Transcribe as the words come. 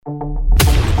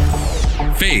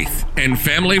Faith and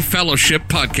Family Fellowship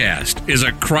Podcast is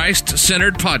a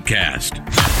Christ-centered podcast.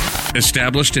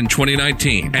 Established in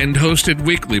 2019 and hosted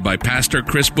weekly by Pastor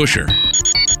Chris Busher.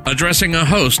 Addressing a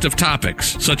host of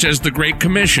topics such as the Great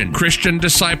Commission, Christian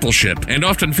discipleship, and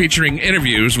often featuring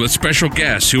interviews with special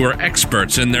guests who are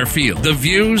experts in their field. The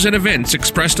views and events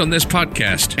expressed on this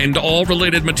podcast and all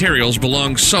related materials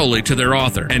belong solely to their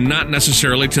author and not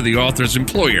necessarily to the author's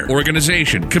employer,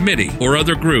 organization, committee, or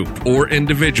other group or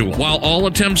individual. While all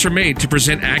attempts are made to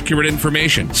present accurate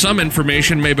information, some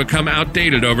information may become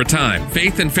outdated over time.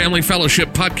 Faith and Family Fellowship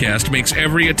Podcast makes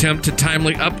every attempt to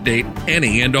timely update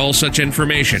any and all such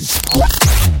information.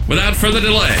 Without further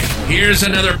delay, here's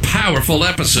another powerful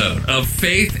episode of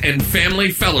Faith and Family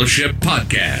Fellowship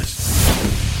Podcast.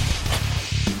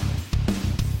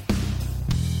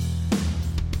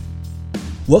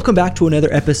 Welcome back to another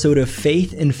episode of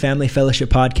Faith and Family Fellowship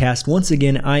Podcast. Once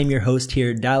again, I am your host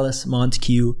here, Dallas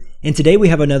Montague, and today we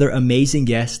have another amazing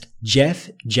guest, Jeff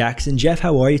Jackson. Jeff,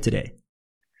 how are you today?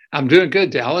 I'm doing good,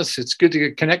 Dallas. It's good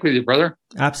to connect with you, brother.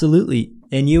 Absolutely.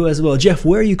 And you as well. Jeff,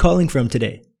 where are you calling from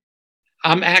today?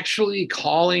 I'm actually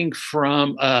calling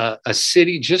from a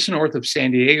city just north of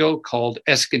San Diego called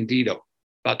Escondido,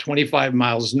 about 25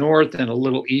 miles north and a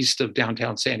little east of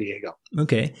downtown San Diego.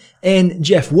 Okay. And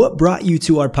Jeff, what brought you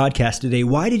to our podcast today?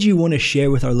 Why did you want to share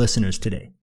with our listeners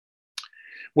today?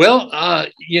 Well,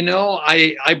 I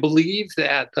believe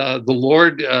that the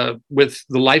Lord, with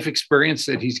the life experience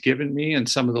that he's given me and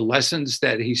some of the lessons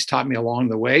that he's taught me along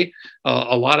the way,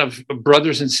 a lot of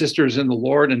brothers and sisters in the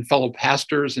Lord and fellow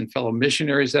pastors and fellow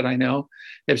missionaries that I know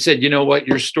have said, you know what,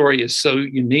 your story is so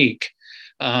unique.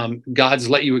 God's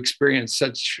let you experience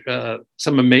such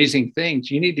some amazing things.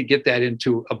 You need to get that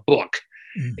into a book.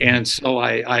 Mm-hmm. And so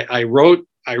I wrote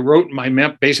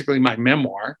basically my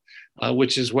memoir,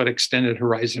 which is what Extended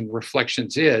Horizon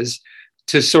Reflections is,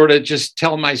 to sort of just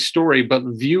tell my story, but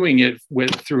viewing it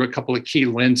through a couple of key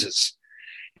lenses.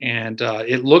 And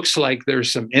it looks like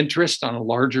there's some interest on a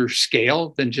larger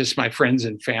scale than just my friends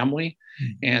and family.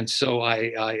 Mm-hmm. And so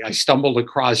I stumbled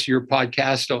across your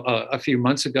podcast a few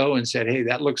months ago and said, hey,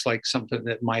 that looks like something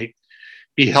that might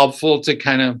be helpful to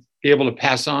kind of be able to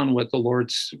pass on what the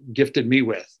Lord's gifted me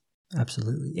with.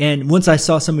 Absolutely. And once I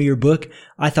saw some of your book,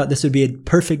 I thought this would be a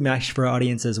perfect match for our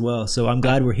audience as well. So I'm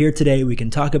glad we're here today. We can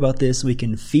talk about this. We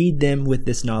can feed them with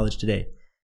this knowledge today.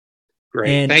 Great.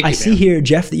 And Thank you, I see here,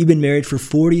 Jeff, that you've been married for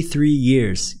 43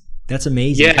 years. That's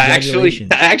amazing. Yeah,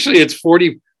 actually it's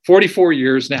 44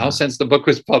 years now since the book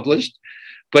was published.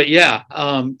 But yeah,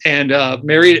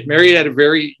 married at a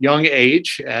very young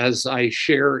age. As I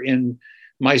share in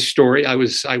my story, I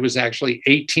was actually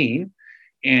 18.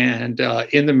 And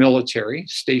in the military,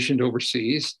 stationed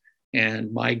overseas.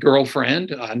 And my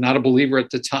girlfriend, not a believer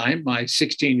at the time, my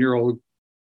 16-year-old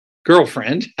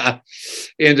girlfriend,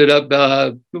 ended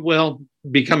up,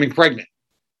 becoming pregnant.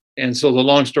 And so the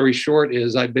long story short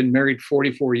is I've been married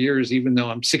 44 years, even though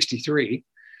I'm 63.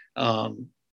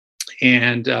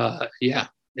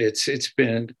 It's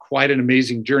been quite an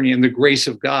amazing journey. And the grace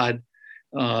of God,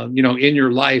 in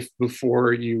your life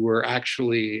before you were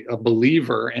actually a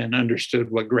believer and understood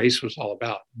what grace was all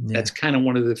about. Yeah. That's kind of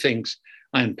one of the things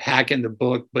I unpack in the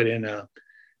book, but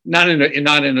not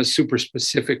in a super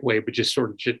specific way, but just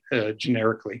sort of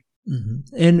generically.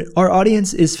 Mm-hmm. And our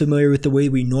audience is familiar with the way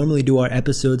we normally do our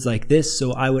episodes like this.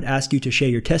 So I would ask you to share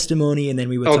your testimony and then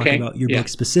we would talk about your book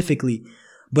specifically.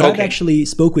 But I've actually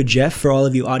spoke with Jeff for all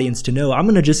of you audience to know. I'm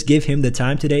going to just give him the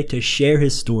time today to share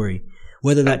his story.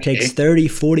 Whether that takes 30,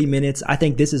 40 minutes, I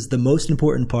think this is the most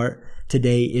important part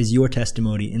today is your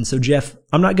testimony. And so, Jeff,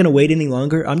 I'm not going to wait any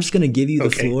longer. I'm just going to give you the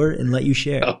floor and let you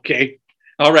share. Okay.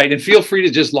 All right. And feel free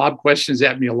to just lob questions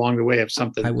at me along the way if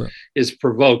something is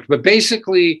provoked. But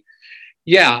basically,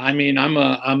 yeah, I mean, I'm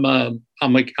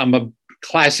a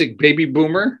classic baby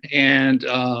boomer and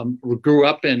grew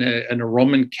up in a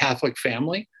Roman Catholic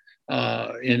family.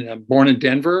 Born in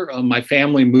Denver. My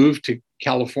family moved to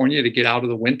California to get out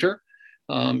of the winter.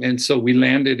 And so we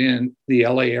landed in the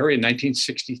LA area in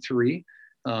 1963,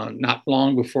 not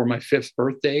long before my 5th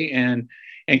birthday, and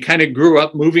kind of grew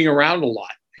up moving around a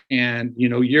lot. And,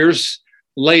 years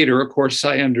later, of course,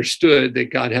 I understood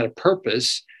that God had a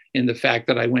purpose in the fact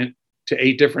that I went to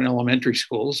 8 different elementary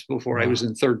schools before I was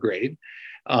in 3rd grade,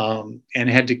 and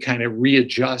had to kind of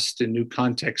readjust in new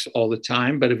contexts all the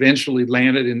time, but eventually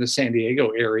landed in the San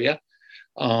Diego area.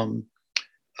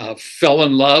 Fell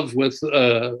in love with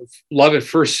love at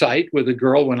first sight with a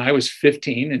girl when I was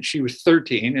 15 and she was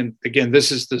 13. And again,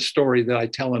 this is the story that I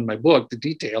tell in my book, the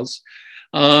details.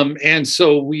 And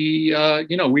so we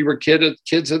were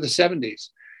kids of the 70s.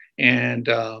 And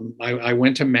I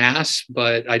went to Mass,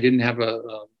 but I didn't have a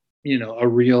a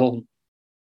real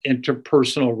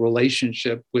interpersonal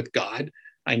relationship with God.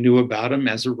 I knew about him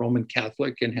as a Roman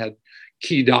Catholic and had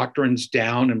key doctrines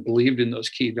down and believed in those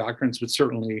key doctrines, but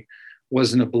certainly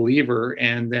wasn't a believer.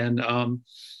 And then,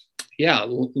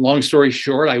 long story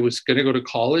short, I was going to go to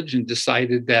college and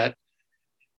decided that,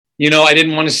 I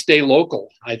didn't want to stay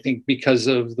local. I think because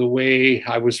of the way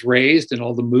I was raised and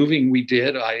all the moving we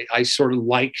did, I sort of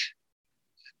like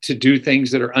to do things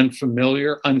that are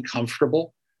unfamiliar,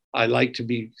 uncomfortable. I like to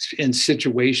be in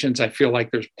situations. I feel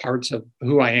like there's parts of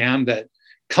who I am that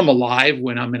come alive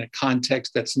when I'm in a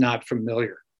context that's not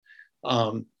familiar.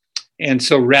 And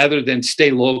so rather than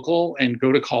stay local and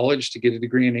go to college to get a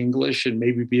degree in English and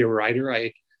maybe be a writer,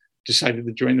 I decided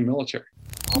to join the military.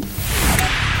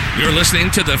 You're listening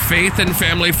to the Faith and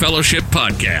Family Fellowship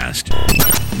Podcast.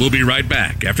 We'll be right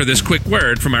back after this quick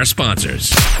word from our sponsors.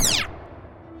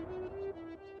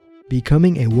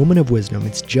 Becoming a woman of wisdom,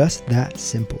 it's just that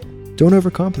simple. Don't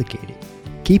overcomplicate it.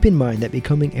 Keep in mind that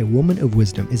becoming a woman of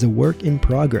wisdom is a work in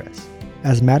progress.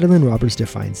 As Madeline Roberts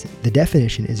defines it, the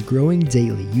definition is growing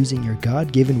daily using your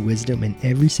God-given wisdom in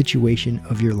every situation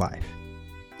of your life.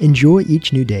 Enjoy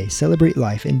each new day, celebrate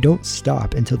life, and don't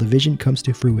stop until the vision comes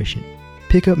to fruition.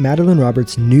 Pick up Madeline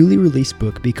Roberts' newly released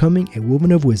book, Becoming a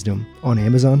Woman of Wisdom, on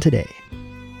Amazon today.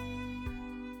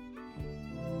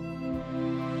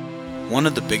 One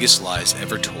of the biggest lies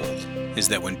ever told is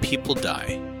that when people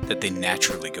die, that they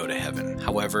naturally go to heaven.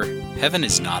 However, heaven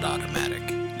is not automatic.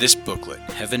 This booklet,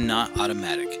 Heaven Not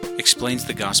Automatic, explains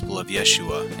the gospel of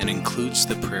Yeshua and includes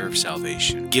the prayer of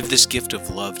salvation. Give this gift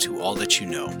of love to all that you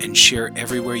know and share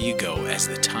everywhere you go as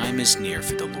the time is near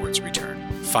for the Lord's return.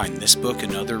 Find this book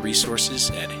and other resources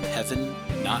at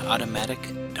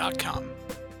heavennotautomatic.com.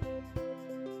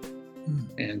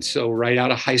 And so right out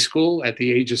of high school at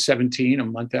the age of 17, a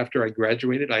month after I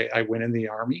graduated, I went in the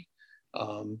Army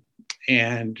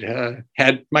and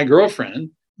had my girlfriend.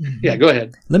 Mm-hmm. Yeah, go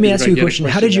ahead. Let me ask you a question.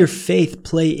 How did your faith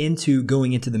play into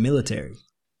going into the military?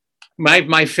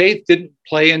 My faith didn't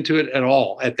play into it at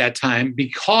all at that time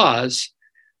because,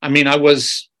 I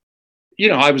was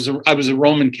a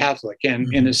Roman Catholic, and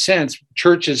mm-hmm. in a sense,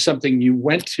 church is something you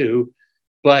went to,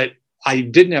 but I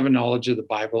didn't have a knowledge of the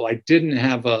Bible. I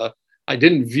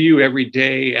didn't view every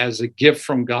day as a gift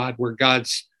from God where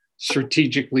God's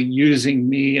strategically using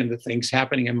me and the things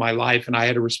happening in my life, and I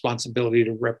had a responsibility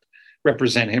to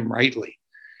represent him rightly.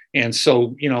 And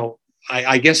so,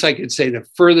 I guess I could say the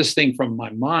furthest thing from my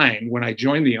mind when I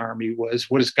joined the Army was,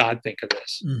 what does God think of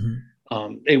this?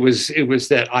 Mm-hmm. It was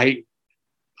that I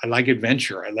like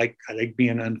adventure. I like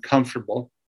being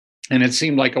uncomfortable, and it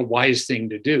seemed like a wise thing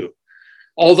to do.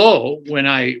 Although when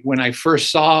I first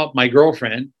saw my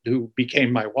girlfriend, who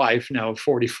became my wife now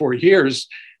 44 years,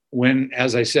 when,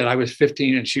 as I said, I was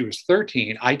 15 and she was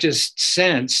 13, I just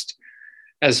sensed,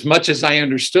 as much as I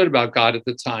understood about God at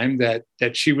the time, that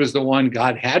she was the one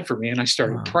God had for me. And I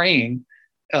started praying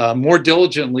more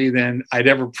diligently than I'd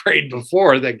ever prayed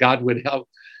before, that God would help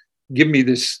give me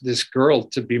this girl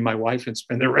to be my wife and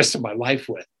spend the rest of my life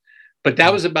with. But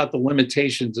that was about the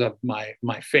limitations of my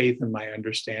faith and my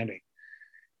understanding.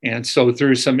 And so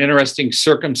through some interesting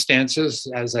circumstances,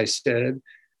 as I said,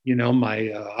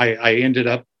 I ended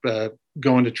up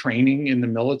going to training in the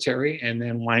military, and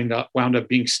then wound up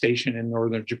being stationed in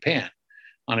northern Japan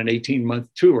on an 18-month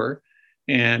tour.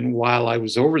 And while I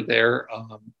was over there,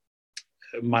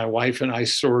 my wife and I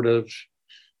sort of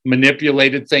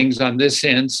manipulated things on this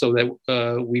end so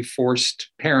that we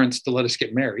forced parents to let us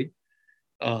get married.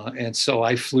 And so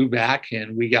I flew back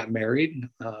and we got married.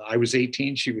 I was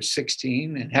 18, she was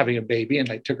 16 and having a baby,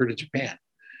 and I took her to Japan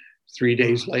 3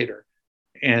 days later.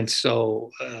 And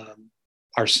so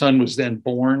our son was then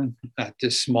born at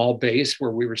this small base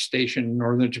where we were stationed in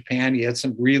northern Japan. He had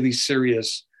some really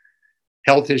serious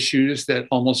health issues that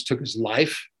almost took his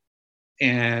life.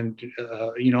 And,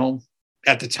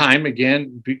 at the time,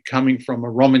 again, coming from a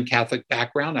Roman Catholic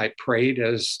background, I prayed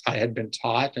as I had been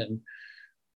taught and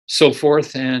so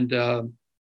forth. And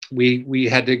we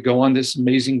had to go on this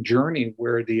amazing journey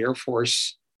where the Air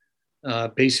Force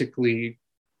basically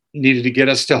needed to get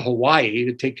us to Hawaii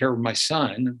to take care of my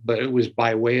son, but it was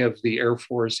by way of the Air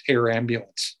Force air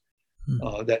ambulance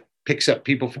that picks up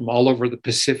people from all over the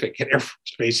Pacific at Air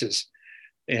Force bases.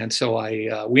 And so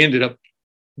we ended up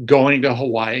going to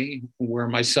Hawaii, where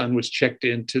my son was checked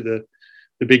into the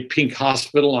big pink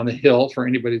hospital on the hill. For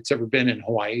anybody that's ever been in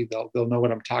Hawaii, they'll know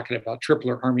what I'm talking about.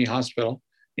 Tripler Army Hospital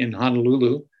in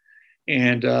Honolulu.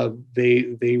 And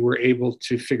they were able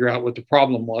to figure out what the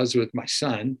problem was with my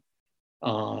son.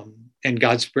 And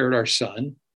God spared our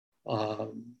son.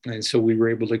 And so we were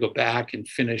able to go back and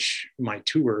finish my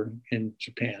tour in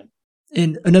Japan.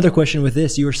 And another question with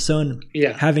this, your son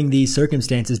having these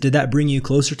circumstances, did that bring you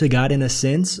closer to God in a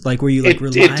sense? Like, were you like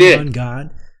relying on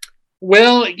God?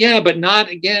 Well, yeah, but not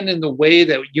again in the way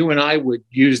that you and I would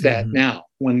use that now.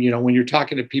 When you're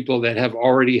talking to people that have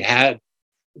already had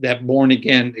that born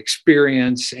again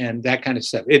experience and that kind of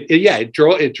stuff. It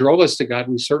drove us to God.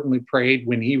 We certainly prayed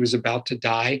when he was about to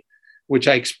die, which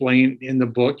I explained in the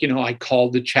book. I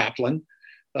called the chaplain,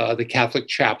 the Catholic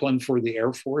chaplain for the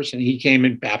Air Force, and he came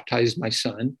and baptized my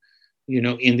son,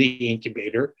 in the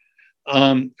incubator.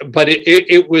 But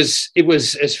it was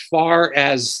as far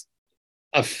as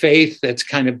a faith that's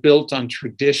kind of built on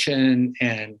tradition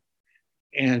and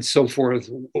so forth.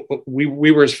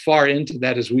 We were as far into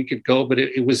that as we could go, but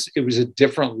it was a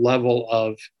different level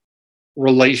of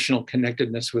relational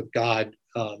connectedness with God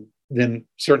than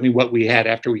certainly what we had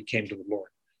after we came to the Lord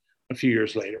a few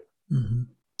years later. Mm-hmm.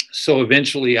 So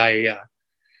eventually I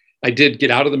did get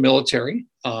out of the military.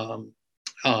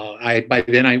 By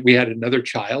then we had another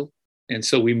child. And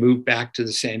so we moved back to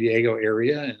the San Diego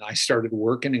area, and I started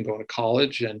working and going to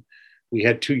college, and we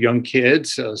had 2 young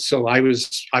kids. So I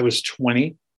was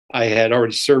 20. I had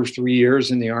already served 3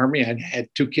 years in the Army. I had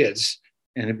 2 kids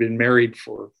and had been married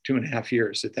for 2.5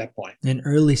 years at that point. An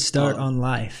early start on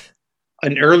life.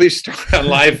 An early start on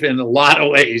life in a lot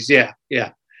of ways. Yeah.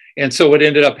 Yeah. And so what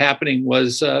ended up happening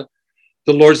was the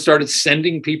Lord started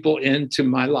sending people into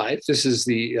my life. This is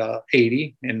the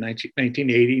 1980,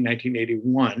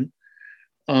 1981.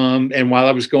 And while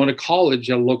I was going to college,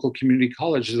 at a local community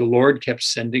college, the Lord kept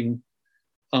sending,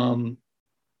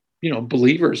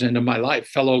 believers into my life,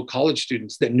 fellow college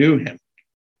students that knew him.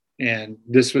 And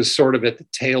this was sort of at the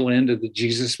tail end of the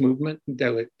Jesus movement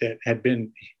that had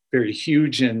been very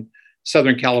huge in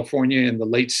Southern California in the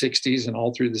late 60s and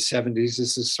all through the 70s.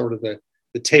 This is sort of the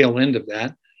tail end of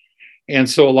that. And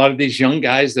so a lot of these young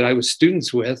guys that I was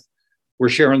students with were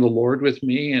sharing the Lord with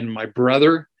me, and my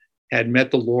brother had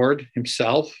met the Lord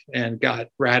himself and got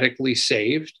radically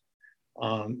saved.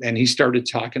 And he started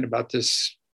talking about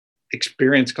this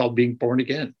experience called being born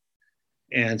again.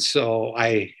 And so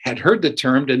I had heard the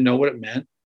term, didn't know what it meant.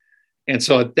 And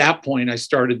so at that point, I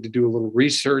started to do a little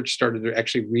research, started to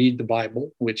actually read the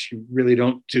Bible, which you really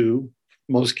don't do.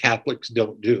 Most Catholics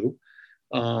don't do.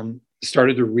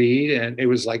 Started to read, and it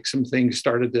was like some things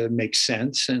started to make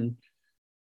sense. And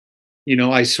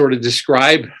I sort of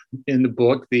describe in the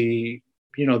book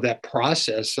that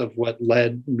process of what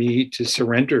led me to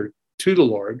surrender to the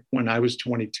Lord when I was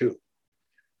 22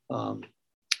 in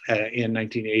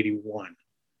 1981.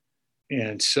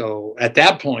 And so at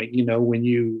that point,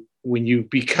 when you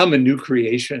become a new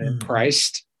creation in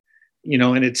Christ,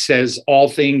 and it says all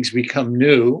things become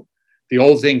new, the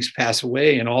old things pass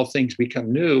away and all things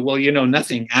become new. Well,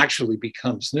 nothing actually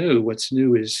becomes new. What's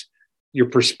new is your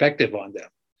perspective on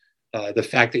them. The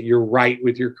fact that you're right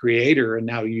with your Creator, and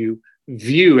now you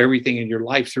view everything in your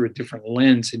life through a different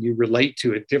lens and you relate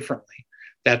to it differently.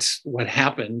 That's what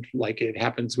happened, like it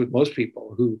happens with most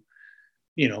people who,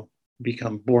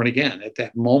 become born again. At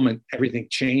that moment, everything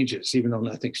changes, even though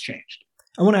nothing's changed.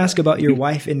 I want to ask about your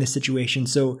wife in this situation.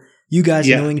 So you guys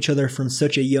knowing each other from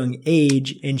such a young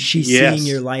age, and she seeing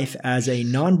your life as a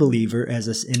non-believer, in a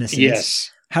sense. Yes.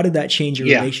 How did that change your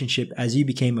relationship as you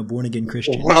became a born again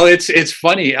Christian? Well, it's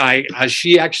funny.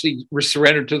 She actually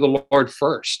surrendered to the Lord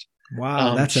first.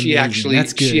 Wow, that's amazing.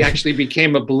 That's good. She actually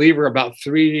became a believer about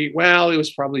it was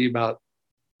probably about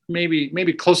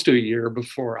maybe close to a year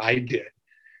before I did.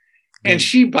 And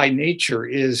she by nature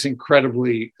is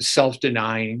incredibly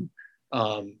self-denying,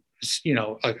 a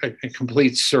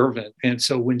complete servant. And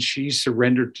so when she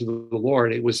surrendered to the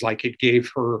Lord, it was like it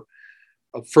gave her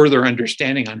a further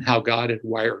understanding on how God had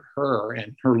wired her,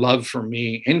 and her love for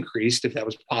me increased, if that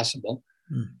was possible.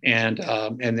 And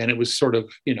then it was sort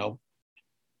of,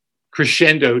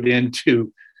 crescendoed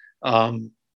into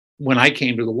when I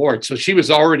came to the Lord. So she was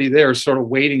already there sort of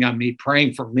waiting on me,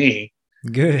 praying for me.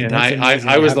 Good. And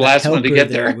I was the last one to get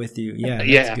there with you. Yeah.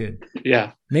 That's good.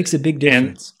 Yeah. Makes a big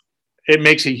difference. And it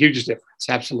makes a huge difference.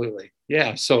 Absolutely.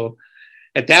 Yeah. So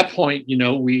at that point,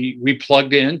 we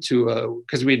plugged into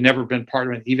because we had never been part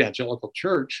of an evangelical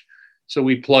church. So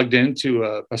we plugged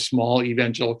into a small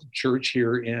evangelical church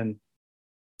here in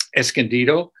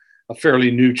Escondido, a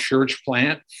fairly new church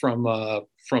plant from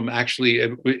actually,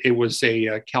 it was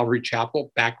a Calvary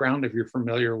Chapel background, if you're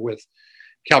familiar with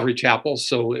Calvary Chapel.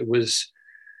 So it was,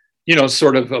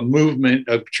 sort of a movement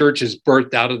of churches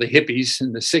birthed out of the hippies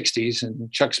in the 60s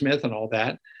and Chuck Smith and all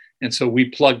that. And so we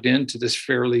plugged into this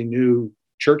fairly new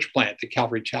church plant that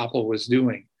Calvary Chapel was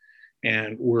doing,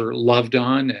 and were loved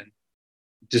on and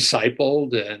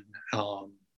discipled and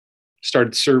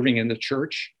started serving in the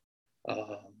church.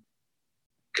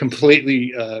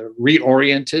 completely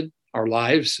reoriented our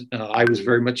lives. I was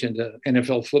very much into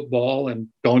NFL football and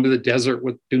going to the desert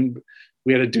with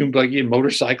we had a dune buggy and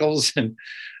motorcycles and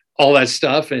all that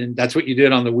stuff. And that's what you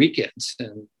did on the weekends.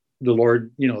 And the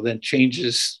Lord, then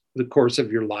changes the course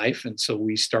of your life. And so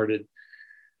we started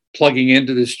plugging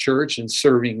into this church and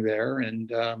serving there.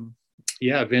 And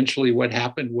eventually what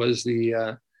happened was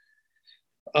it's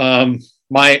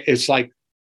like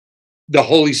the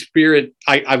Holy Spirit.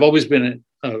 I've always been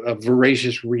a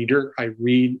voracious reader. I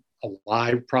read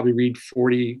probably read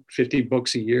 40, 50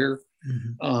 books a year.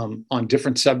 On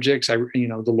different subjects.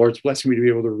 The Lord's blessed me to be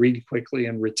able to read quickly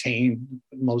and retain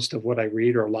most of what I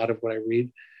read, or a lot of what I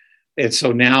read. And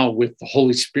so now with the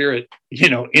Holy Spirit,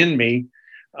 in me,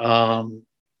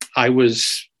 I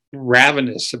was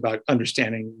ravenous about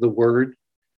understanding the Word.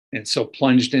 And so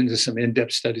plunged into some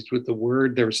in-depth studies with the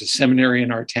Word. There was a seminary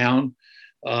in our town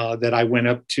that I went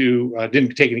up to.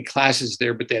 Didn't take any classes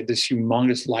there, but they had this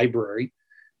humongous library.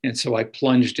 And so I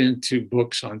plunged into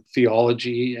books on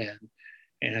theology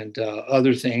and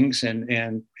other things, and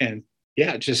it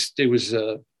was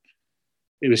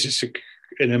just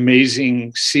an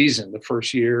amazing season. The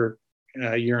first year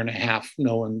and a half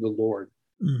knowing the Lord.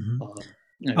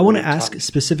 I want to ask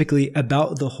specifically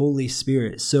about the Holy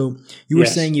Spirit. So you were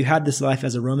saying you had this life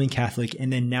as a Roman Catholic,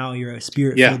 and then now you're a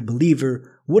Spirit-filled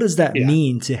believer. What does that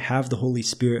mean to have the Holy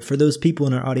Spirit for those people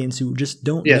in our audience who just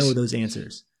don't know those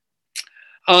answers?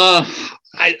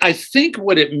 I think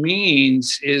what it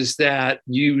means is that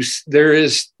there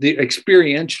is the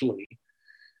experientially,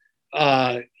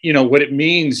 what it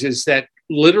means is that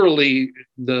literally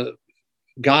the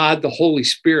Holy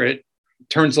Spirit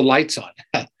turns the lights on.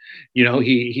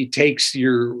 He takes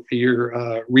your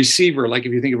receiver, like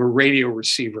if you think of a radio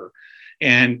receiver,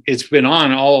 and it's been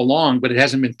on all along, but it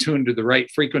hasn't been tuned to the right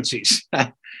frequencies.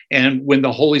 And when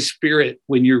the Holy Spirit,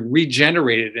 when you're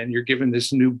regenerated and you're given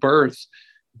this new birth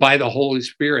by the Holy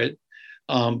Spirit,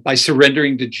 by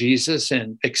surrendering to Jesus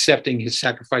and accepting his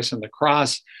sacrifice on the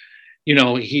cross,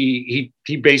 he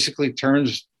basically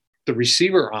turns the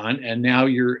receiver on, and now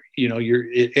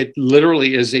it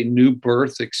literally is a new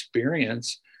birth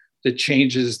experience that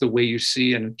changes the way you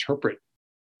see and interpret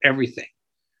everything.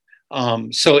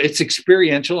 So it's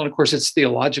experiential, and of course it's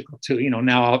theological too.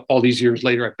 Now all these years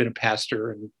later, I've been a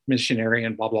pastor and missionary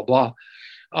and blah blah blah.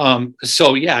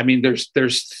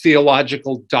 There's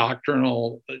theological,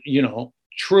 doctrinal,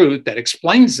 truth that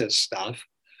explains this stuff,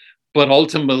 but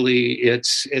ultimately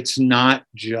it's not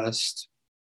just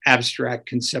abstract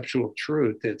conceptual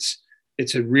truth.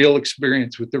 It's a real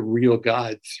experience with the real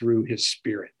God through his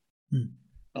Spirit.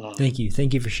 Thank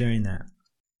you for sharing that.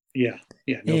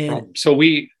 No problem. So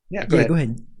go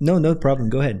ahead. No problem.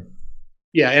 Go ahead.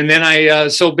 Yeah. And then I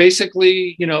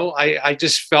I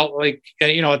just felt like,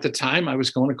 at the time I was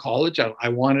going to college, I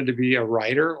wanted to be a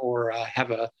writer or I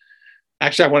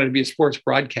wanted to be a sports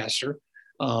broadcaster.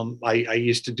 I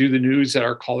used to do the news at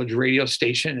our college radio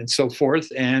station and so forth.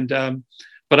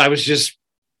 But I was just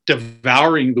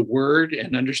devouring the Word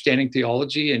and understanding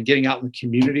theology and getting out in the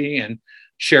community and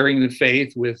sharing the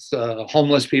faith with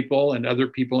homeless people and other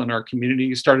people in our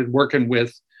community. Started working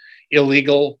with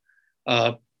illegal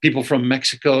people from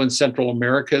Mexico and Central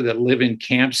America that live in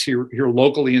camps here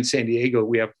locally in San Diego.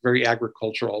 We have very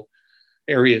agricultural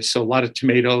areas, so a lot of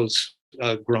tomatoes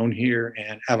grown here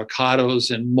and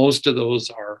avocados, and most of those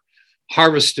are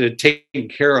harvested, taken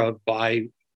care of by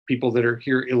people that are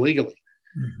here illegally.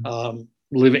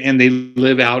 They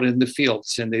live out in the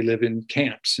fields and they live in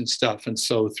camps and stuff. And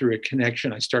so through a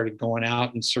connection, I started going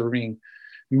out and serving,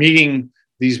 meeting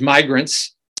these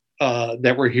migrants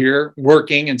that were here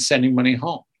working and sending money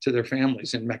home to their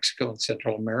families in Mexico and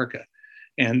Central America.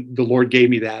 And the Lord gave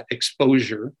me that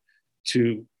exposure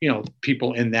to,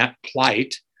 people in that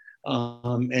plight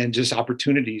and just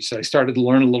opportunities. I started to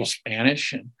learn a little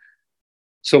Spanish and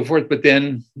so forth. But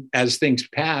then as time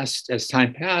passed,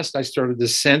 I started to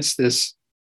sense this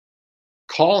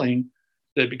calling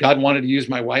that God wanted to use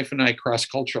my wife and I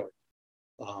cross-culturally.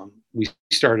 I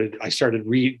started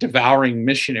devouring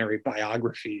missionary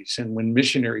biographies. And when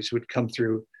missionaries would come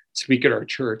through, speak at our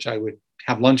church, I would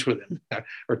have lunch with them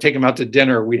or take them out to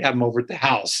dinner. We'd have them over at the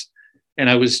house. And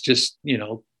I was just,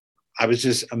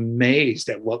 amazed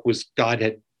at what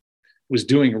God was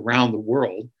doing around the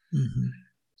world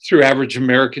through average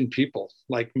American people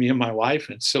like me and my wife.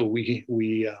 And so we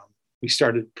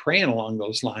started praying along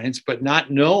those lines, but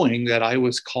not knowing that I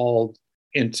was called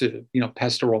into,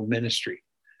 pastoral ministry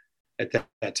at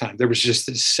that time. There was just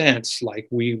this sense like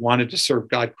we wanted to serve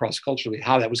God cross-culturally.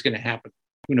 How that was going to happen,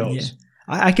 who knows? Yeah.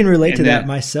 I can relate to that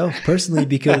myself personally,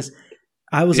 because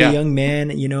I was a young man,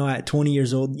 at 20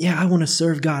 years old. Yeah, I want to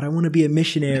serve God. I want to be a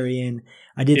missionary. And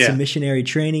I did some missionary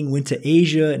training, went to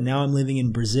Asia, and now I'm living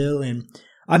in Brazil. And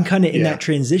I'm kind of in that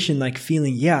transition, like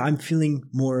I'm feeling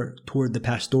more toward the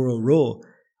pastoral role.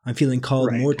 I'm feeling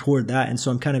called more toward that. And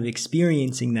so I'm kind of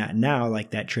experiencing that now,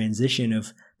 like that transition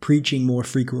of preaching more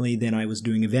frequently than I was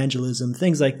doing evangelism,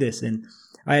 things like this. And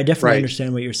I definitely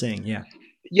understand what you're saying. Yeah.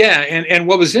 Yeah. And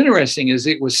what was interesting is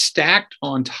it was stacked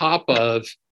on top of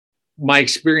my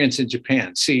experience in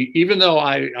Japan. See, even though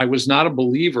I was not a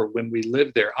believer when we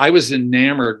lived there, I was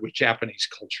enamored with Japanese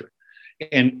culture.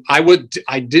 And I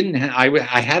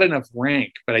had enough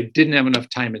rank, but I didn't have enough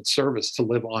time in service to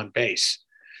live on base.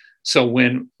 So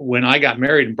when I got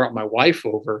married and brought my wife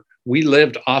over, we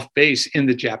lived off base in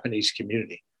the Japanese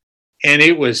community. And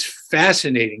it was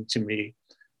fascinating to me,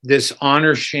 this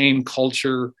honor shame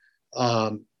culture,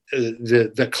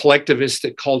 the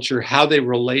collectivistic culture, how they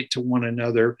relate to one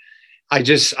another.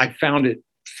 I found it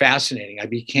fascinating. I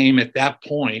became at that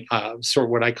point sort of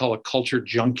what I call a culture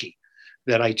junkie,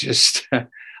 that I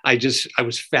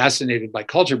was fascinated by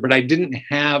culture, but I didn't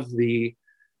have the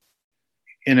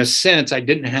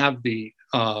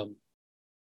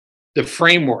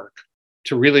framework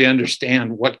to really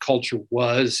understand what culture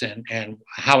was and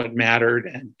how it mattered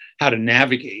and how to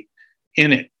navigate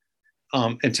in it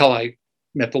until I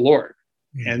met the Lord.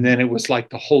 Mm-hmm. And then it was like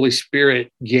the Holy Spirit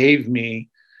gave me,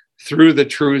 through the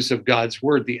truths of God's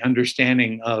word, the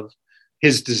understanding of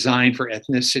his design for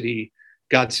ethnicity.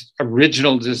 God's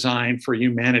original design for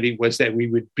humanity was that we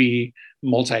would be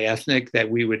multi-ethnic, that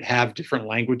we would have different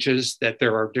languages, that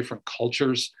there are different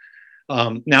cultures.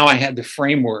 Now I had the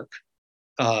framework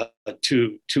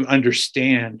to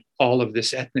understand all of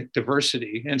this ethnic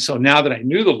diversity. And so now that I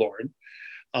knew the Lord,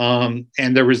 and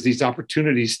there was these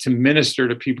opportunities to minister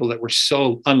to people that were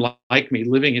so unlike me,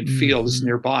 living in fields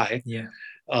nearby,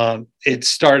 it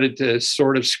started to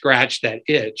sort of scratch that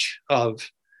itch of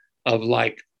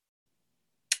like,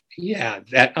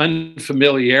 that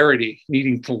unfamiliarity,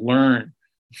 needing to learn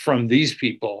from these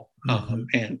people,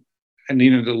 and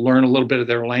needing to learn a little bit of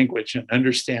their language and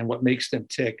understand what makes them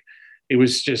tick. It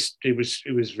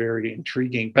was very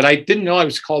intriguing, but I didn't know I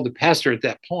was called to pastor at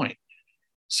that point.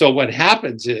 So what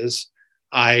happens is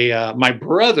my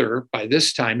brother, by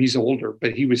this time, he's older,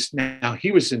 but he was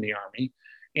in the Army,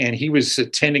 and he was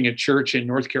attending a church in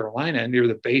North Carolina near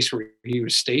the base where he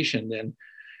was stationed. And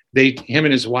him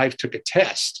and his wife took a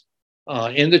test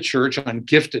in the church on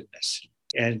giftedness.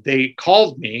 And they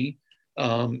called me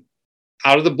out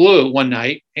of the blue one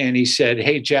night, and he said,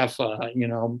 "Hey, Jeff,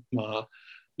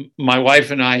 my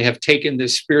wife and I have taken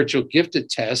this spiritual gifted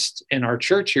test in our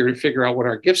church here to figure out what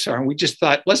our gifts are. And we just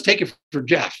thought, let's take it for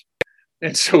Jeff.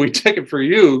 And so we took it for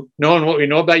you, knowing what we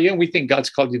know about you. And we think God's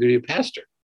called you to be a pastor."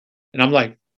 And I'm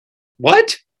like,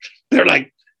 "What?" They're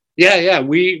like, yeah,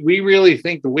 we really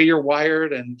think the way you're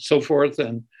wired and so forth,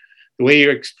 and the way you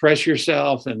express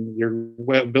yourself and your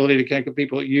ability to connect with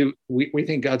people, we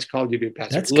think God's called you to be a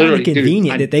pastor. That's kind of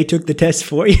convenient that they took the test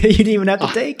for you. You didn't even have to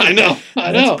take it. I know.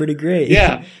 That's pretty great.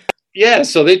 Yeah.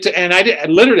 So I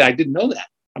didn't know that.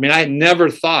 I mean, I had never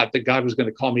thought that God was going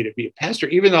to call me to be a pastor,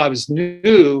 even though I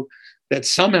knew that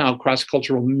somehow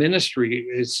cross-cultural ministry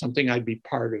is something I'd be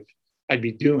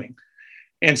doing.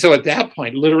 And so at that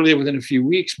point, literally within a few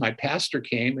weeks, my pastor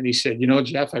came and he said,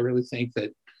 "Jeff, I really think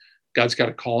that God's got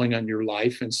a calling on your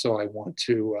life. And so I want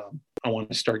to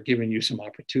start giving you some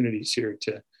opportunities here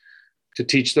to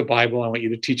teach the Bible. I want you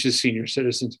to teach the senior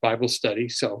citizens Bible study."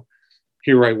 So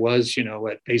here I was,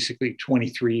 at basically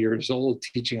 23 years old,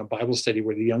 teaching a Bible study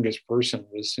where the youngest person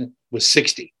was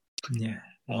 60. Yeah.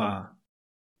 Wow.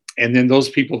 And then those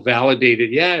people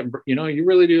validated, you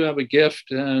really do have a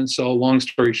gift. And so long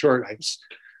story short,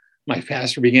 my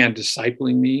pastor began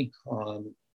discipling me.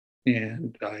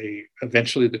 And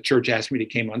eventually the church asked me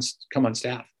to come on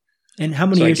staff. And how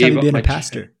many years have you been a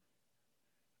pastor?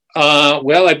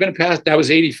 Well, I've been a pastor. That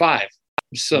was 85.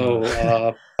 So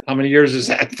how many years is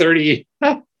that?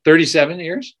 37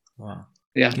 years. Wow.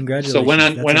 Yeah. Congratulations.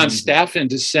 So went on staff in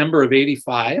December of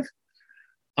 85.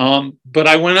 But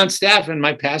I went on staff, and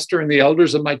my pastor and the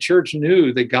elders of my church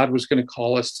knew that God was going to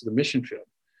call us to the mission field.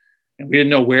 And we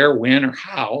didn't know where, when, or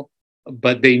how,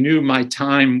 but they knew my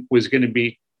time was going to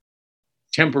be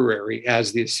temporary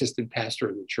as the assistant pastor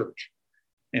of the church.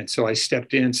 And so I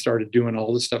stepped in, started doing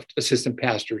all the stuff assistant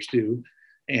pastors do.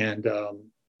 And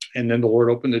then the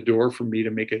Lord opened the door for me to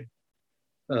make it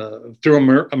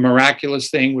through a miraculous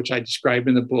thing, which I describe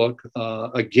in the book,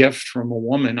 a gift from a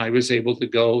woman. I was able to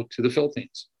go to the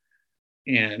Philippines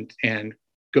and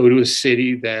go to a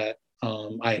city that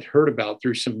I had heard about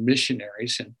through some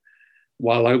missionaries. And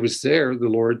while I was there, the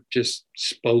Lord just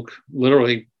spoke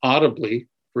literally audibly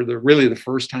for the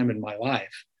first time in my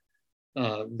life,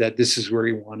 that this is where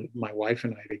he wanted my wife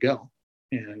and I to go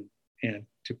and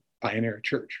to pioneer a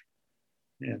church.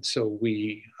 And so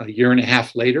a year and a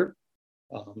half later,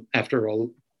 after a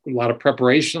lot of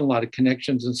preparation, a lot of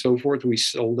connections and so forth, we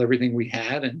sold everything we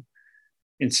had. And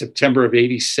in September of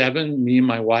 87, me and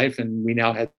my wife, and we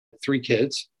now had 3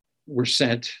 kids, were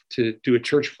sent to do a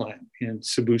church plant in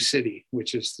Cebu City,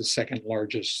 which is the second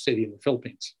largest city in the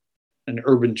Philippines, an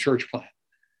urban church plant.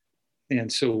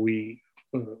 And so we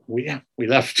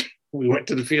left, we went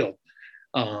to the field.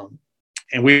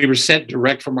 And we were sent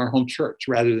direct from our home church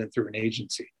rather than through an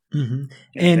agency. Mm-hmm.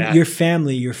 And your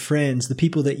family, your friends, the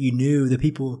people that you knew,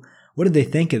 what did they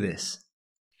think of this?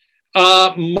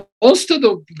 Most of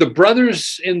the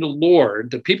brothers in the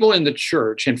Lord, the people in the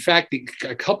church, in fact,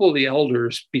 a couple of the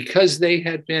elders, because they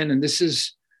had been, and this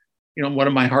is, one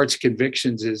of my heart's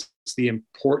convictions is the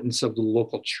importance of the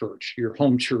local church, your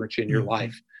home church in your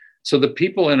life. So the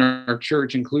people in our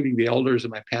church, including the elders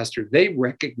and my pastor, they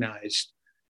recognized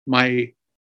my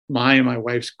and my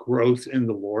wife's growth in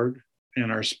the Lord and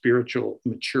our spiritual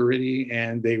maturity,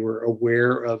 and they were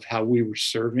aware of how we were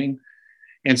serving.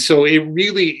 And so it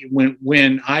really,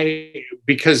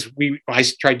 because I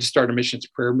tried to start a missions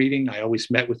prayer meeting, I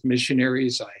always met with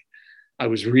missionaries. I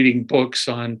was reading books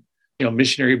on,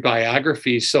 missionary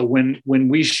biographies. So when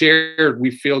we shared, we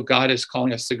feel God is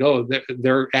calling us to go,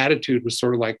 their attitude was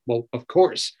sort of like, well, of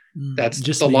course, that's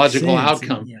just the logical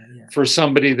outcome for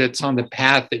somebody that's on the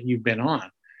path that you've been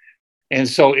on. And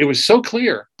so it was so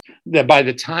clear that by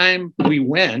the time we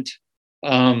went,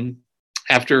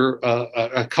 after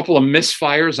a couple of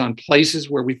misfires on places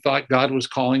where we thought God was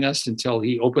calling us until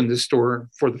he opened this door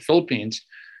for the Philippines,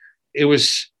 it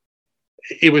was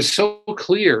so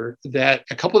clear that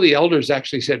a couple of the elders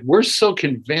actually said, we're so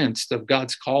convinced of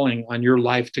God's calling on your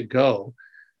life to go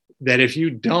that if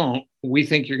you don't, we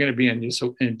think you're going to be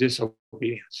in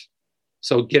disobedience.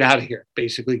 So get out of here,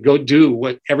 basically. Go do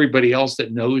what everybody else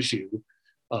that knows you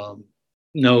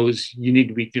knows you need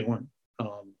to be doing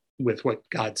with what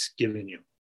God's given you.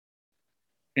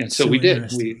 And so we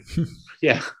did.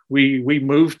 We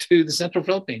moved to the Central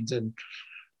Philippines and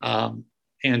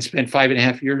spent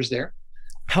 5.5 years there.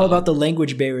 How about the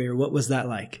language barrier? What was that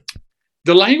like?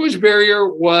 The language barrier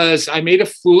was, I made a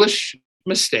foolish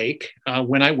mistake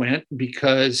when I went,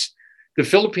 because the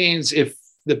Philippines, if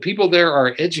the people there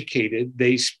are educated,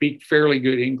 they speak fairly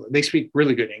good English. They speak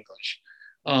really good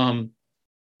English.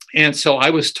 And so I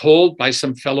was told by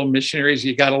some fellow missionaries,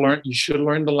 you should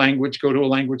learn the language, go to a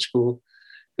language school.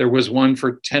 There was one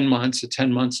for 10 months, a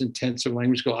 10 months intensive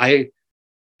language school. I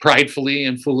pridefully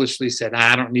and foolishly said,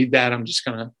 I don't need that.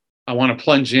 I want to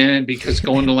plunge in, because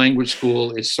going to language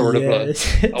school is sort of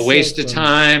a waste of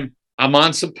time. I'm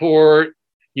on support.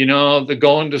 The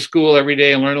going to school every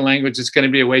day and learn a language, it's going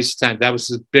to be a waste of time. That was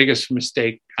the biggest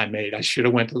mistake I made. I should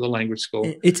have went to the language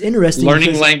school. It's interesting.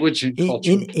 Learning language and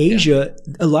culture. In Asia,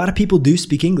 a lot of people do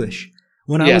speak English.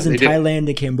 When I was in Thailand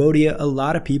and Cambodia, a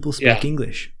lot of people speak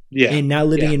English. Yeah. And now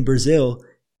living in Brazil,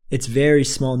 it's very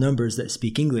small numbers that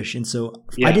speak English. And so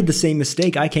I did the same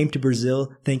mistake. I came to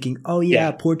Brazil thinking,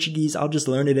 Portuguese, I'll just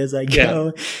learn it as I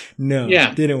go. No,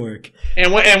 didn't work.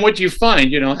 And what you find,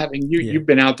 you've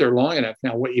been out there long enough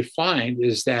now, what you find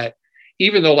is that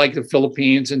even though like the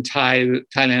Philippines and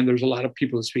Thailand, there's a lot of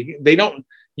people that speak,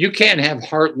 you can't have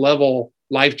heart level,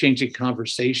 life-changing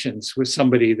conversations with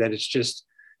somebody that is just,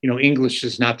 English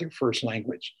is not their first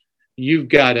language. You've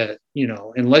got to,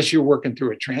 unless you're working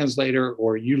through a translator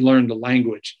or you learn the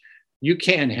language, you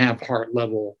can't have heart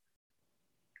level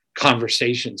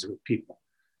conversations with people.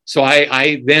 So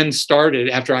I then started,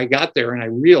 after I got there, and I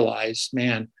realized,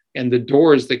 man, and the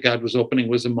doors that God was opening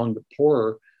was among the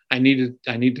poorer. I need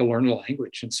to learn the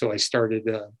language. And so I started,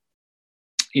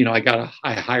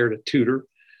 I hired a tutor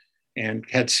and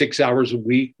had 6 hours a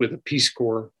week with a Peace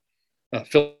Corps,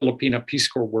 Filipino Peace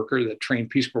Corps worker that trained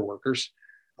Peace Corps workers.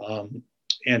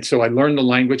 And so I learned the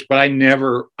language, but I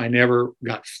never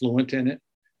got fluent in it.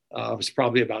 I was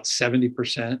probably about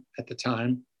 70% at the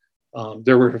time.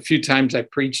 There were a few times I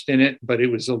preached in it, but it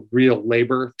was a real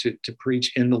labor to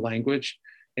preach in the language.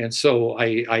 And so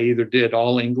I either did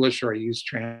all English or I used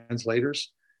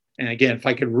translators. And again, if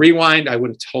I could rewind, I would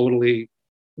have totally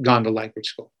gone to language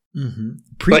school. Mm-hmm.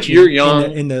 But you're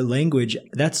young. In the language,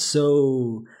 that's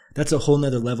a whole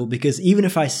nother level, because even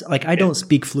if I don't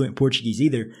speak fluent Portuguese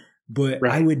either, but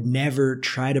I would never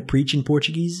try to preach in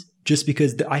Portuguese just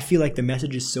because I feel like the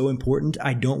message is so important.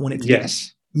 I don't want it to get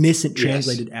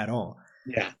mistranslated at all.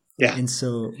 Yeah. Yeah. And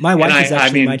so my wife is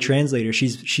actually my translator.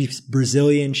 She's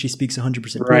Brazilian. She speaks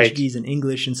 100% Portuguese and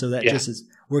English. And so that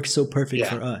works so perfect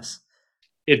for us.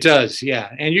 It does.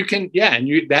 Yeah. And you can,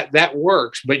 that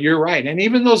works, but you're right. And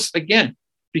even those, again,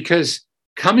 because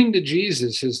coming to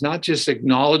Jesus is not just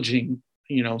acknowledging,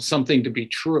 something to be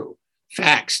true,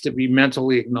 facts to be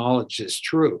mentally acknowledged as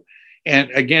true. And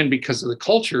again, because of the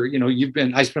culture,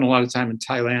 I spent a lot of time in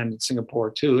Thailand and Singapore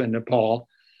too, and Nepal.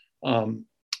 And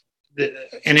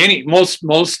most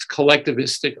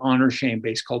collectivistic honor shame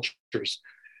based cultures,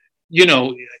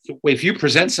 if you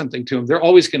present something to them, they're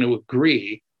always going to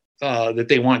agree that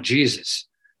they want Jesus.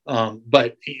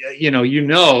 But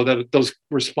that those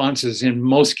responses in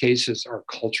most cases are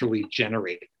culturally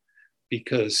generated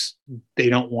because they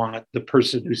don't want the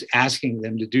person who's asking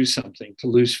them to do something to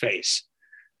lose face,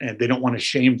 and they don't want to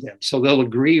shame them. So they'll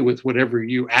agree with whatever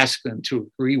you ask them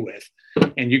to agree with.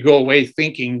 And you go away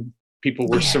thinking people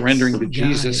were surrendering to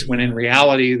Jesus, when in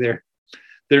reality they're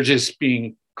just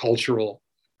being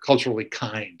culturally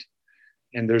kind.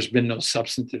 And there's been no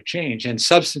substantive change. And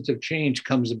substantive change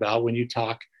comes about when you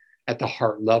talk at the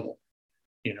heart level,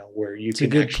 where you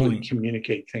can actually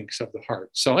communicate things of the heart.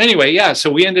 So anyway,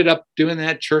 so we ended up doing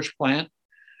that church plant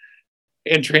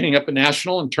and training up a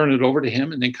national and turned it over to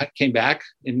him, and then came back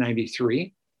in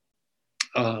 93,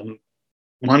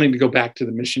 wanting to go back to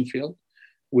the mission field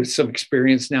with some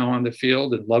experience now on the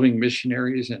field and loving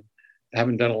missionaries, and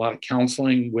having done a lot of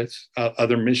counseling with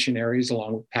other missionaries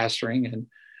along with pastoring. And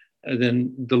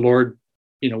then the Lord,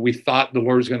 we thought the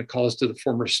Lord was going to call us to the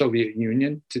former Soviet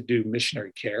Union to do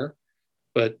missionary care,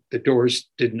 but the doors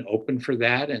didn't open for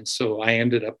that. And so I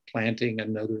ended up planting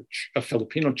a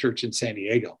Filipino church in San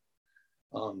Diego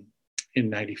in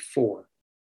 94.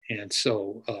 And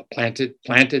so planted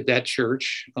that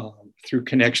church through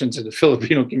connections in the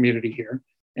Filipino community here.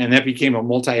 And that became a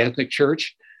multi-ethnic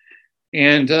church.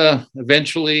 And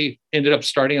eventually ended up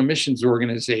starting a missions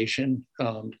organization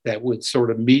that would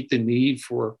sort of meet the need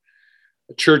for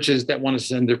churches that want to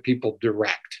send their people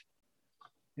direct.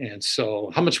 And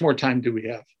so how much more time do we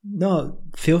have? No,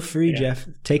 feel free, Jeff.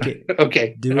 Take it.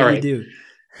 Okay. Do what you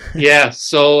do.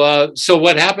 So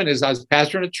what happened is I was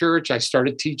pastoring a church. I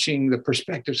started teaching the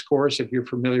Perspectives course, if you're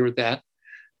familiar with that.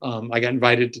 I got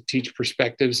invited to teach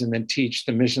Perspectives and then teach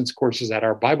the missions courses at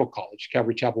our Bible college,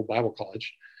 Calvary Chapel Bible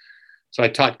College. So I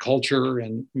taught culture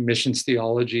and missions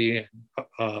theology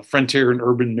and frontier and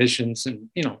urban missions and,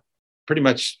 pretty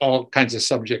much all kinds of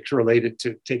subjects related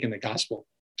to taking the gospel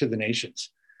to the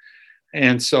nations.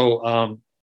 And so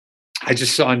I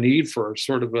just saw a need for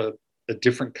sort of a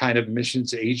different kind of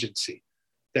missions agency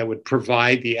that would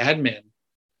provide the admin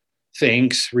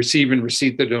things, receive and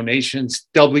receipt the donations,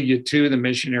 W-2 the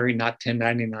missionary, not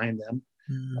 1099 them,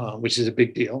 which is a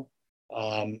big deal.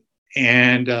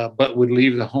 But would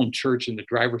leave the home church in the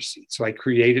driver's seat. So I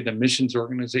created a missions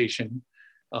organization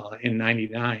in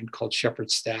 99 called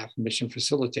Shepherd's Staff Mission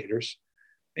Facilitators.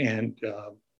 And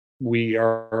we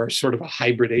are sort of a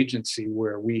hybrid agency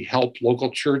where we help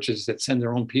local churches that send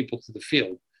their own people to the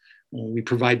field. We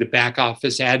provide the back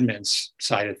office admins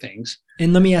side of things.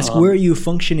 And let me ask, where are you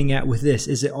functioning at with this?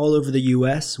 Is it all over the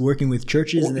U.S., working with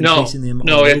churches and then placing them all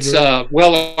over? It's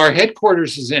our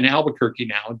headquarters is in Albuquerque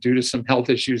now due to some health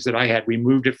issues that I had. We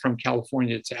moved it from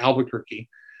California to Albuquerque.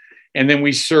 And then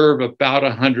we serve about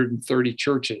 130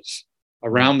 churches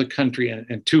around the country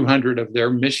and 200 of their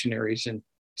missionaries in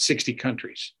 60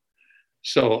 countries.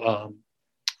 So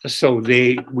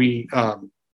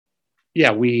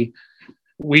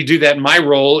we do that. My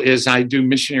role is I do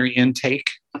missionary intake.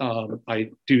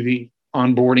 I do the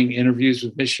onboarding interviews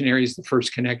with missionaries, the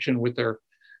first connection with their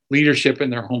leadership in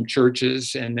their home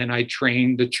churches. And then I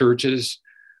train the churches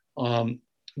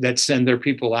that send their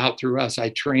people out through us. I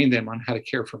train them on how to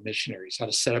care for missionaries, how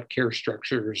to set up care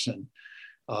structures and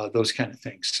those kind of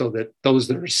things, so that those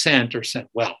that are sent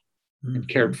well and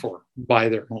cared for by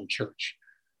their home church.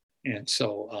 And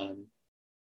so,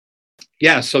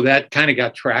 so that kind of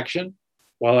got traction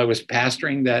while I was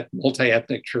pastoring that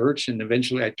multi-ethnic church. And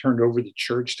eventually I turned over the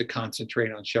church to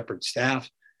concentrate on Shepherd's Staff.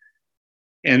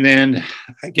 And then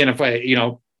again,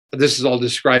 this is all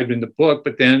described in the book,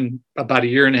 but then about a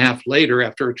year and a half later,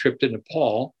 after a trip to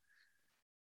Nepal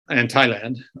and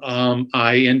Thailand,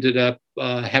 I ended up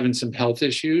having some health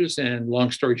issues. And long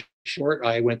story short,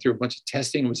 I went through a bunch of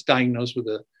testing and was diagnosed with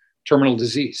a terminal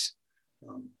disease,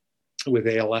 with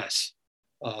ALS,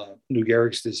 Lou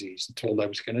Gehrig's disease, and told I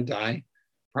was going to die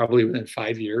probably within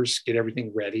 5 years, get everything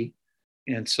ready.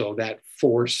 And so that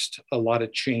forced a lot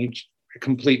of change, a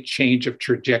complete change of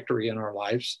trajectory in our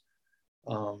lives.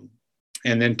 And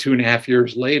then 2.5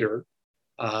 years later,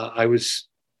 I was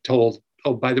told,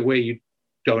 oh, by the way,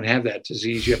 don't have that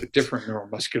disease. You have a different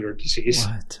neuromuscular disease.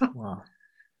 What? Wow.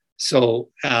 So,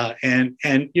 and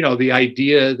the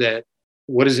idea that,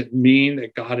 what does it mean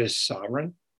that God is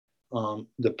sovereign?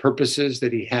 The purposes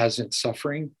that he has in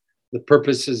suffering, the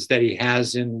purposes that he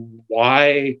has in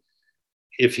why,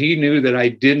 if he knew that I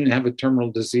didn't have a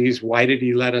terminal disease, why did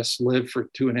he let us live for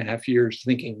 2.5 years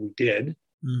thinking we did?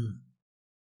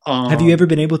 Have you ever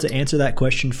been able to answer that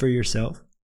question for yourself?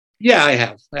 Yeah, I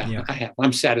have. I have.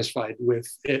 I'm satisfied with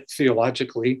it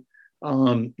theologically.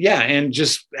 And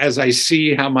just as I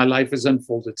see how my life has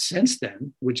unfolded since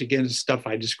then, which again is stuff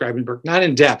I describe in the book, not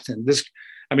in depth. And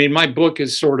my book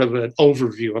is sort of an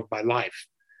overview of my life.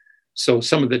 So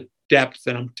some of the depth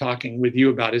that I'm talking with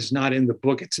you about is not in the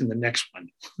book. It's in the next one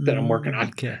that I'm working on.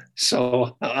 Okay.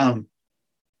 So,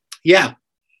 yeah.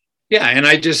 And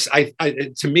I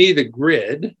to me, the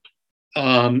grid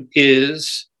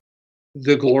is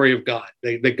the glory of God,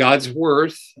 the God's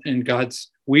worth and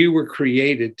we were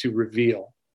created to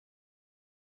reveal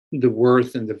the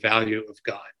worth and the value of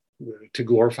God, to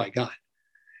glorify God.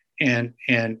 And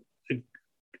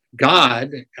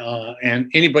God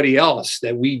and anybody else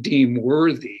that we deem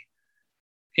worthy,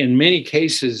 in many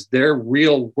cases, their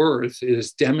real worth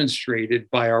is demonstrated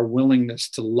by our willingness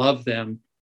to love them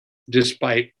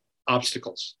despite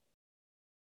obstacles.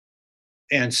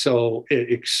 And so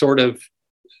it sort of,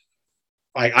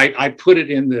 I put it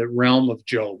in the realm of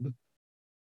Job,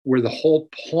 where the whole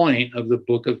point of the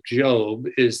book of Job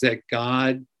is that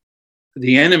God,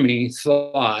 the enemy,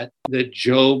 thought that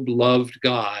Job loved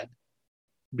God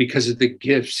because of the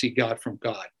gifts he got from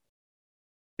God.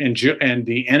 And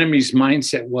the enemy's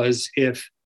mindset was, if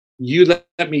you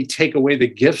let me take away the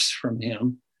gifts from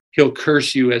him, he'll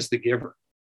curse you as the giver,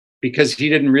 because he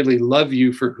didn't really love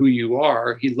you for who you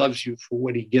are. He loves you for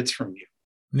what he gets from you.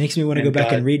 Makes me want to go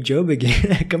back and read Job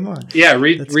again. Come on. Yeah,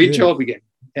 read Job again.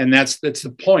 And that's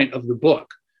the point of the book,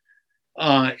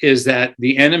 is that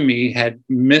the enemy had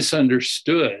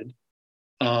misunderstood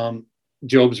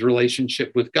Job's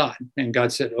relationship with God. And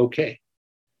God said, okay.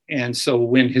 And so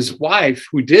when his wife,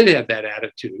 who did have that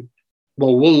attitude,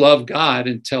 well, we'll love God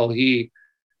until he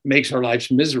makes our lives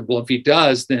miserable. If he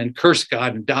does, then curse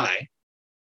God and die.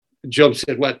 Job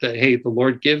said, the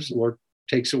Lord gives, the Lord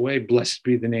takes away. Blessed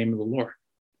be the name of the Lord.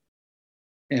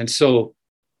 And so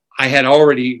I had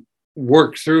already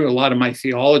worked through a lot of my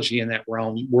theology in that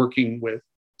realm, working with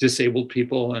disabled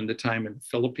people and the time in the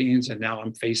Philippines. And now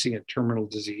I'm facing a terminal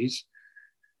disease.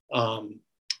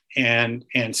 And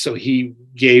so he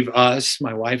gave us,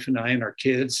 my wife and I and our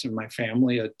kids and my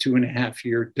family, a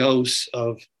 2.5-year dose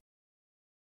of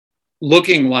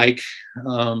looking like,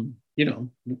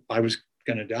 I was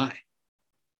going to die.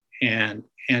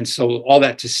 And so all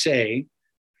that to say,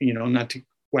 not to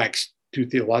wax too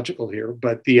theological here,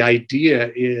 but the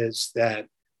idea is that,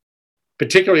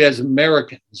 particularly as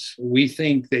Americans, we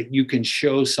think that you can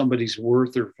show somebody's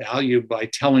worth or value by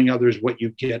telling others what you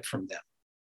get from them.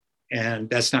 And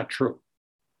that's not true.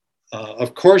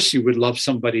 Of course, you would love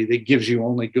somebody that gives you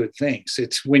only good things.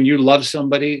 It's when you love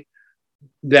somebody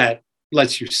that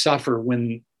lets you suffer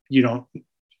when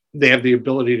they have the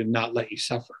ability to not let you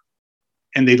suffer.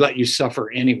 And they let you suffer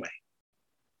anyway.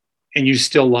 And you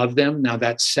still love them. Now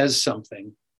that says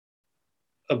something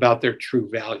about their true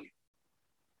value.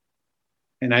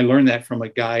 And I learned that from a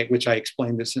guy, which I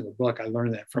explained this in the book. I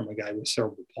learned that from a guy with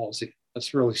cerebral palsy.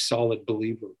 That's a really solid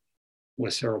believer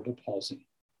with cerebral palsy.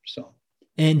 So,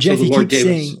 and Jeff,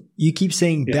 you keep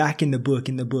saying back in the book.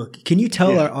 Can you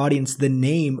tell our audience the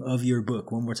name of your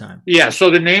book one more time? Yeah.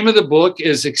 So the name of the book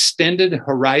is Extended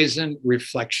Horizon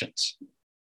Reflections.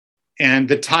 And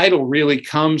the title really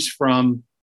comes from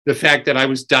the fact that I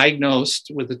was diagnosed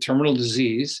with a terminal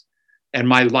disease, and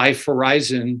my life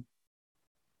horizon,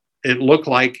 it looked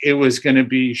like it was going to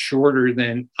be shorter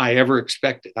than I ever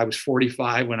expected. I was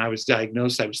 45 when I was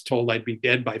diagnosed. I was told I'd be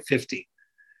dead by 50.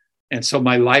 And so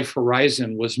my life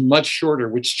horizon was much shorter,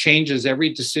 which changes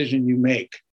every decision you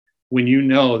make when you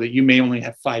know that you may only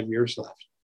have 5 years left.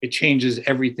 It changes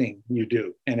everything you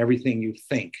do and everything you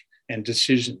think and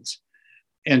decisions.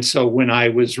 And so when I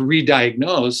was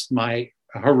re-diagnosed, my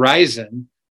horizon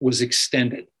was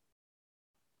extended.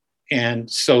 And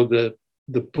so the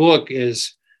book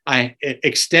is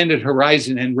Extended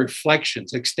Horizon and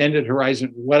Reflections, Extended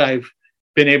Horizon, what I've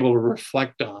been able to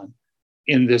reflect on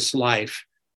in this life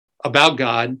about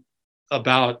God,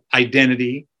 about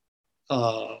identity,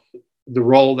 the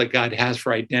role that God has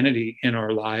for identity in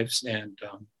our lives, and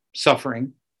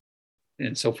suffering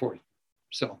and so forth.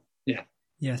 So, yeah.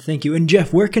 Yeah, thank you. And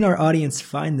Jeff, where can our audience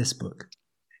find this book?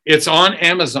 It's on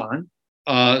Amazon.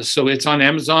 So it's on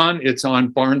Amazon. It's on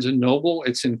Barnes & Noble.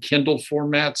 It's in Kindle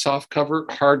format, softcover,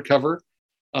 hardcover.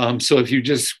 So if you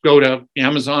just go to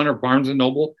Amazon or Barnes and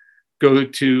Noble, go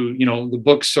to, the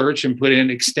book search and put in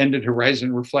Extended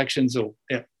Horizon Reflections.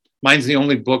 Mine's the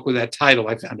only book with that title,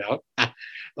 I found out.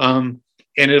 And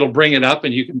it'll bring it up,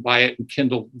 and you can buy it in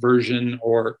Kindle version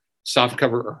or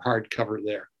softcover or hardcover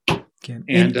there. Okay.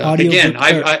 And again,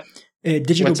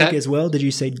 digital book as well. Did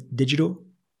you say digital?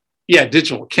 Yeah,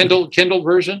 digital. Kindle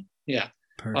version. Yeah.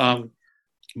 Perfect.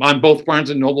 On both Barnes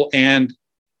and Noble and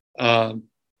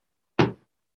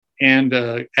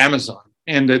Amazon.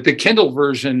 And the Kindle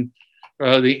version,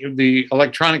 the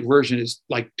electronic version is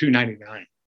like $2.99.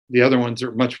 The other ones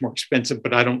are much more expensive,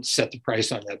 but I don't set the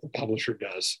price on that. The publisher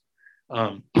does.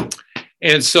 And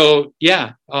so,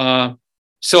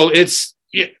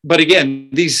 but again,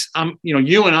 these,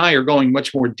 you and I are going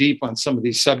much more deep on some of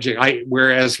these subjects.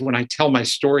 Whereas when I tell my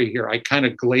story here, I kind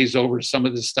of glaze over some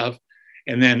of this stuff.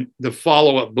 And then the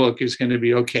follow-up book is going to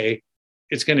be,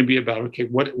 it's going to be about,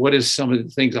 what is some of the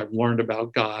things I've learned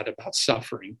about God, about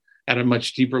suffering at a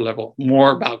much deeper level,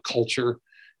 more about culture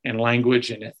and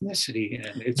language and ethnicity.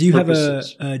 And its Do you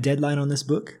purposes. Have a deadline on this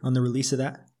book, on the release of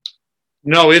that?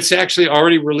 No, it's actually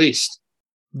already released.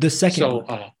 The second book?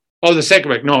 The second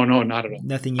book. No, not at all.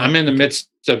 Nothing yet. I'm in the midst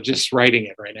of just writing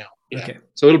it right now. Yeah. Okay.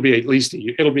 So it'll be at least a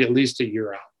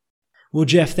year out. Well,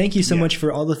 Jeff, thank you so much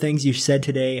for all the things you've said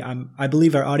today. I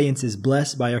believe our audience is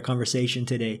blessed by our conversation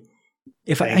today.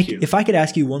 If I could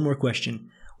ask you one more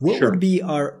question, what would be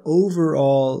your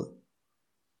overall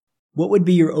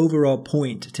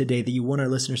point today that you want our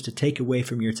listeners to take away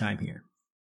from your time here?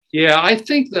 Yeah, I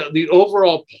think that the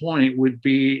overall point would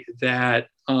be that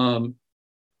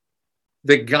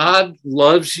that God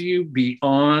loves you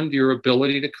beyond your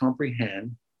ability to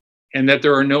comprehend, and that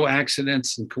there are no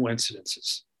accidents and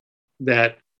coincidences.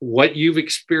 That what you've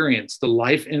experienced, the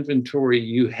life inventory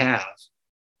you have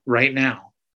right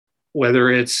now,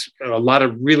 whether it's a lot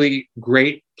of really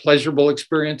great, pleasurable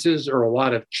experiences or a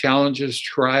lot of challenges,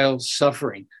 trials,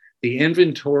 suffering, the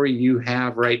inventory you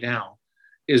have right now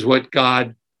is what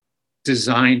God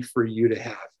designed for you to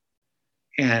have.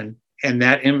 And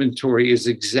that inventory is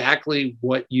exactly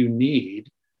what you need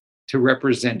to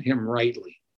represent him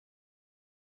rightly.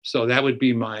 So that would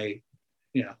be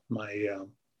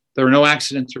there are no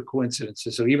accidents or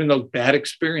coincidences. So even those bad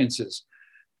experiences,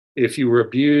 if you were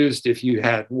abused, if you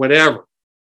had whatever,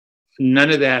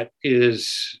 none of that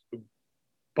is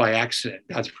by accident.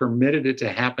 God's permitted it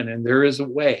to happen. And there is a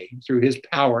way through his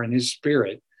power and his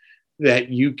spirit that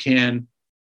you can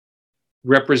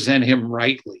represent him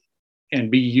rightly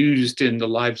and be used in the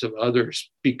lives of others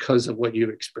because of what you've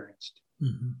experienced.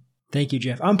 Mm-hmm. Thank you,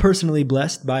 Jeff. I'm personally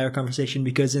blessed by our conversation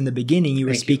because in the beginning you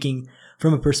were speaking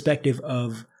from a perspective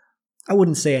of, I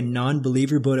wouldn't say a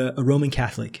non-believer, but a Roman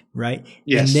Catholic, right?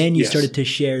 Yes. And then you started to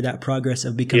share that progress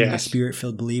of becoming a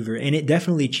spirit-filled believer. And it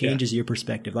definitely changes your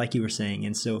perspective, like you were saying.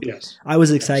 And so I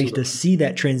was excited to see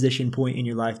that transition point in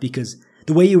your life because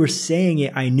the way you were saying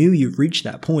it, I knew you've reached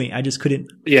that point. I just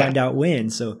couldn't find out when.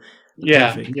 So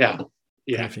perfect.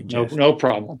 Perfect, no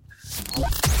problem.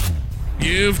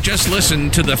 You've just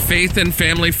listened to the Faith and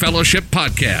Family Fellowship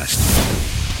Podcast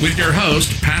with your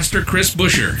host, Pastor Chris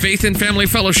Busher. Faith and Family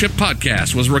Fellowship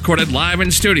Podcast was recorded live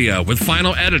in studio with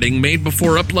final editing made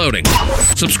before uploading.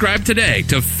 Subscribe today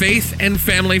to Faith and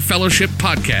Family Fellowship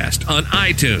Podcast on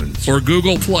iTunes or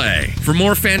Google Play. For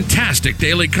more fantastic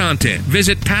daily content,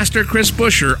 visit Pastor Chris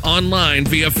Busher online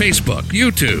via Facebook,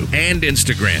 YouTube, and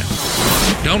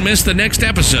Instagram. Don't miss the next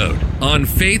episode on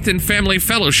Faith and Family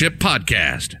Fellowship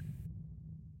Podcast.